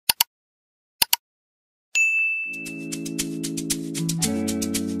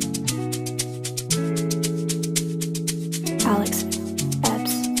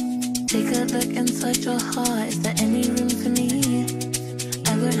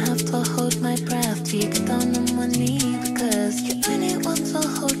to hold my breath till you get down on one knee, because you only want to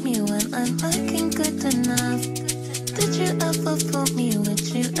hold me when I'm looking good enough. Did you ever fool me? Would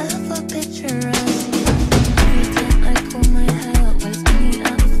you ever picture us? Every time I pull my hair out, it's me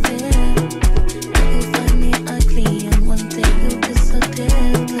out of fear. You'll find me ugly and one day you'll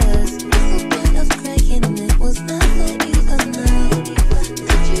disappear, cause the point of crying, it was never even now.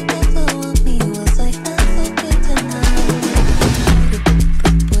 Did you ever want me? Was I ever good enough?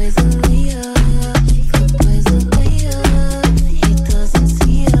 Good boy's a liar, good boy's a liar. He doesn't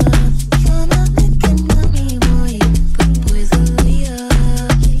see ya. You're not looking at me, boy. Good boy's a liar,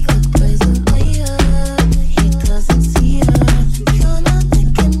 good boy's a liar. He doesn't see ya. You're not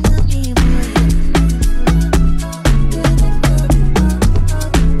looking at me, boy.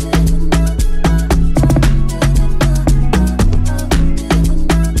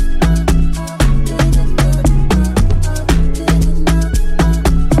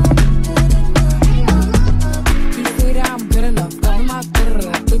 He say that I'm good enough, but I'm not good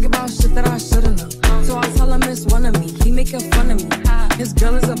enough. Think about shit that I shouldn't know. So I tell him it's one of me. He making fun of me. His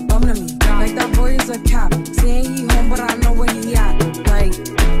girl is a bum to me. Like that boy is a cap. Saying he home, but I know where he at. Like,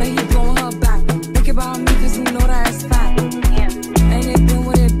 but he blowing her back. Think about me, cause he know that it's fat. Ain't it been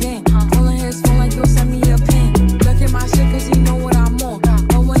what it been? Calling his phone like, yo, send me a pin. Ducking my shit cause he know what I'm on.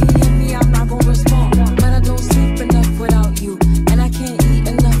 But when he hit me, I'm not gonna respond. But I don't sleep enough without you. And I can't eat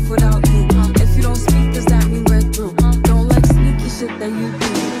enough without you. If you don't speak, does that mean we're through? Don't like sneaky shit that you do.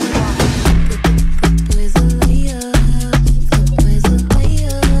 Good boy's a liar, good boy's a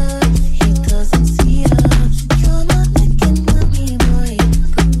liar. He doesn't see ya. You're not looking at me, boy.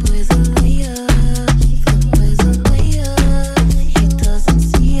 Good boy's a liar, good boy's a liar. He doesn't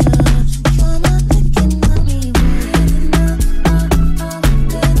see ya. You're not looking at me, boy.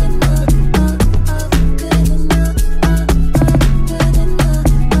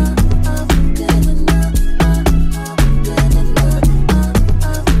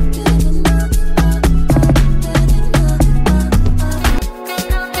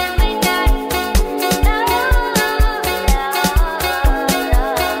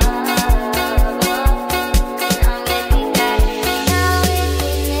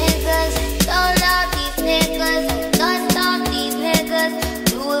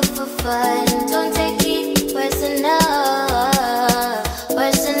 Don't take it personal.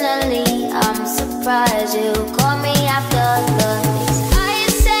 Personally, I'm surprised you